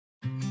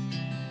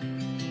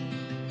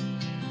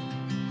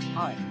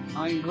Hi,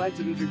 I am glad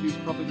to introduce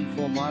property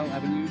 4 Myall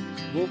Avenue,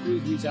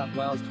 Vaucluse, New South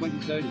Wales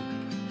 2030.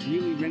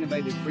 Newly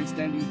renovated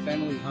freestanding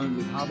family home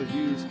with harbour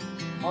views.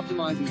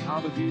 Optimising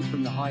harbour views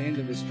from the high end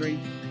of the street,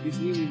 this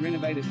newly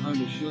renovated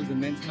home assures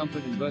immense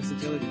comfort and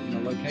versatility in a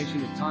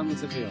location of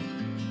timeless appeal.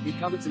 It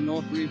covers a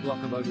north rear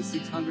block of over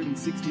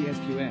 660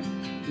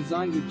 SQM,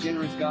 designed with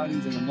generous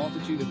gardens and a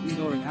multitude of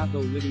indoor and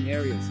outdoor living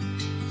areas.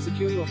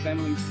 Secure your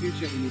family's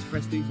future in this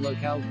prestige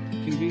locale,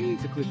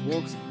 convenient to cliff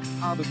walks,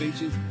 harbour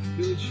beaches,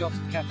 village shops,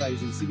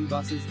 cafes and city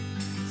buses.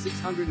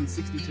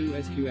 662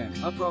 SQM,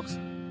 approx.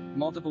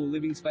 Multiple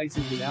living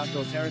spaces with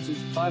outdoor terraces,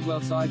 5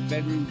 well-sized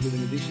bedrooms with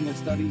an additional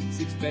study,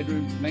 6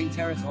 bedroom. Main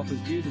terrace offers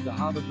views of the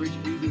Harbour Bridge,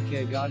 easy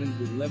care gardens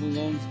with level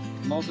lawns,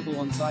 multiple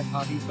on-site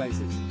parking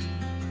spaces.